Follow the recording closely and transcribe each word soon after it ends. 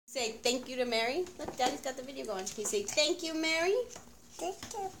Say thank you to Mary. Look, Daddy's got the video going. Can you say thank you, Mary? Thank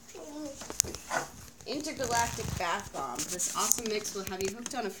you. Intergalactic bath bomb. This awesome mix will have you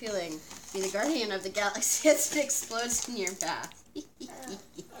hooked on a feeling. Be the guardian of the galaxy as it explodes in your bath.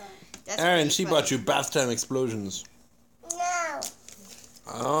 That's Aaron, pretty she funny. bought you bath time explosions. No.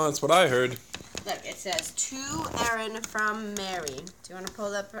 Oh, that's what I heard. Look, it says to Aaron from Mary. Do you want to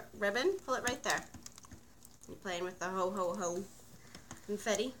pull the ribbon? Pull it right there. You playing with the ho ho ho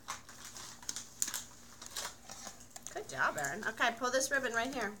confetti? Good job, Aaron. Okay, pull this ribbon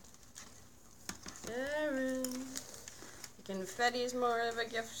right here. Aaron, the confetti is more of a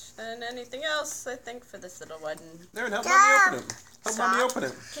gift than anything else, I think, for this little one. Aaron, help mommy open it. Help Stop. mommy open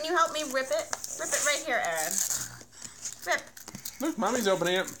it. Can you help me rip it? Rip it right here, Aaron. Rip. Look, mommy's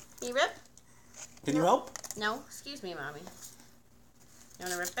opening it. Can you rip? Can you help? No? Excuse me, Mommy. You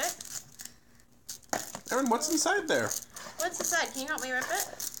want to rip it? Aaron, what's inside there? What's inside? Can you help me rip it?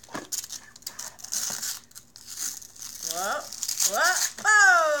 Whoa. Whoa.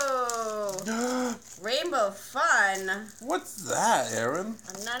 Whoa. Rainbow fun. What's that, Aaron?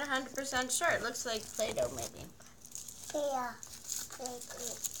 I'm not 100% sure. It looks like Play-Doh, maybe. Yeah.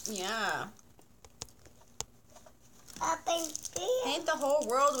 Yeah. Up in here. Paint the whole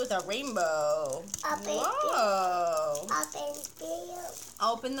world with a rainbow. Up in Whoa. Up in here.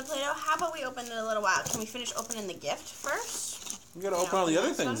 Open the Play-Doh. How about we open it a little while? Can we finish opening the gift first? You gotta Can I open all the other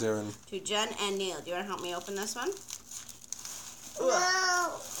this things, one? Aaron. To Jen and Neil. Do you want to help me open this one?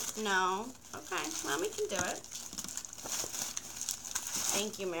 No. No. Okay. Mommy can do it.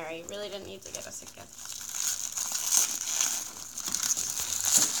 Thank you, Mary. You really didn't need to get us a gift.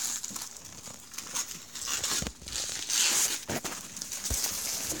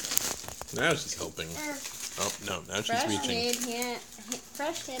 Now she's helping. Oh, no, now she's reaching.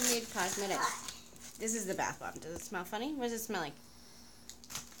 Fresh handmade cosmetics. This is the bath bomb. Does it smell funny? What does it smell like?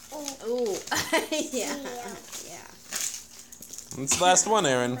 Ooh. Yeah. Yeah. It's the last one,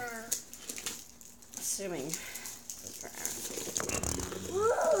 Aaron. Assuming. For Aaron.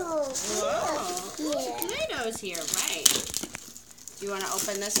 Whoa. Whoa. Yeah. Play-Doh's here, right. Do you want to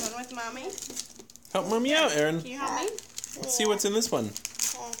open this one with Mommy? Help mommy out, Aaron. Can you help me? Let's see what's in this one.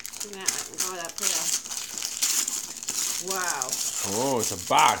 Go with that Play-Doh. Wow. Oh, it's a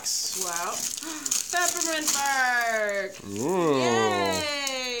box. Wow. Peppermint bark! Ooh.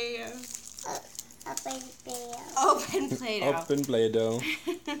 Yay! Up in here. Open Play-Doh. Open Play-Doh.